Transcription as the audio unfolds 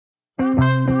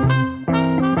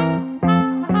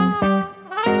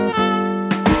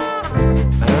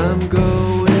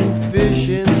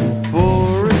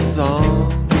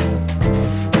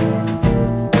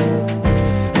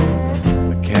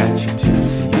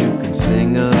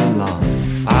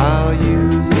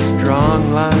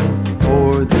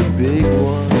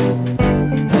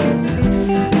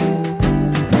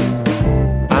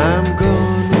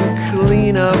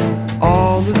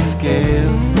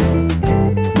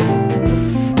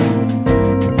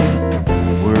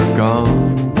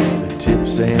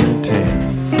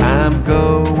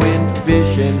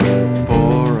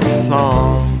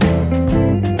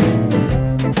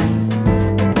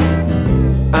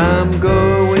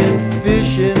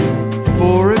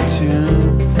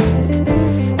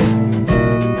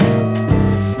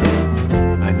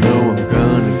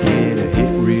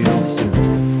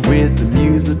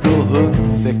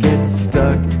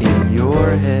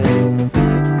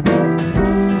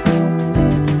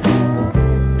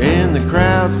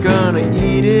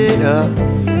up.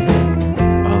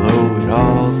 I'll owe it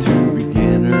all to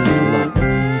beginner's luck.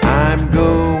 I'm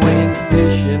going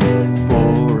fishing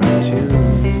for a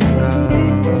tuna,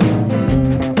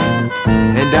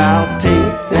 and I'll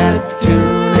take that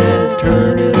tune and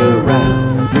turn it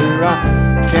around. Here I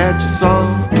catch a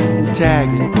song and tag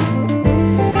it.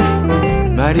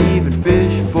 Might even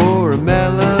fish for a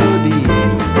melody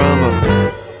from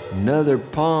another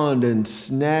pond and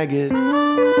snag it.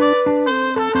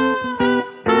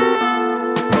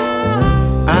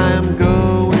 I'm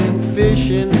going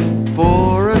fishing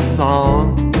for a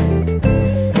song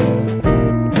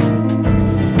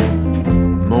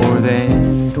more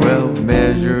than 12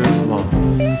 measures long.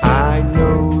 I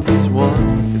know this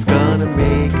one is gonna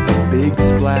make a big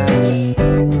splash,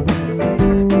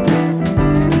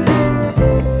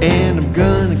 and I'm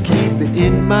gonna keep it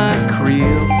in my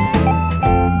creel.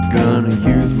 Gonna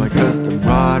use my custom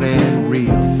rod and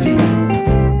reel deep.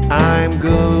 I'm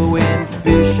going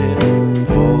fishing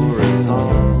for a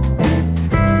song.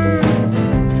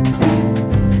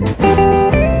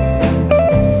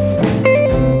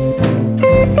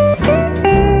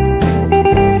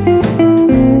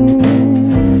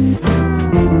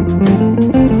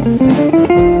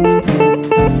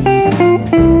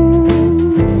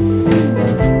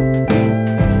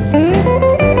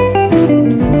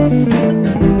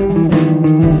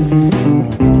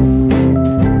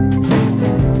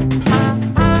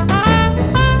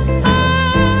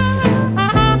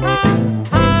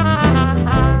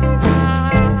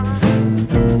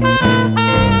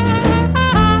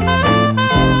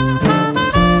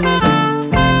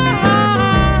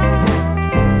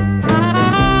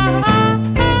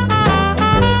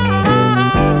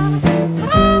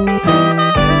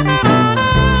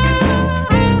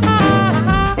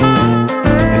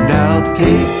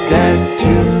 Take that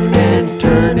tune and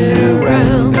turn it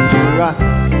around. After I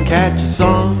catch a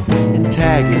song and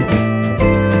tag it,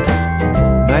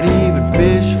 might even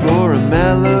fish for a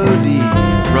melody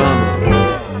from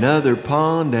another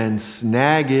pond and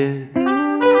snag it.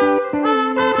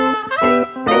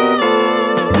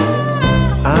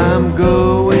 I'm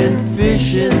going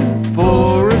fishing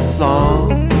for a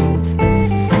song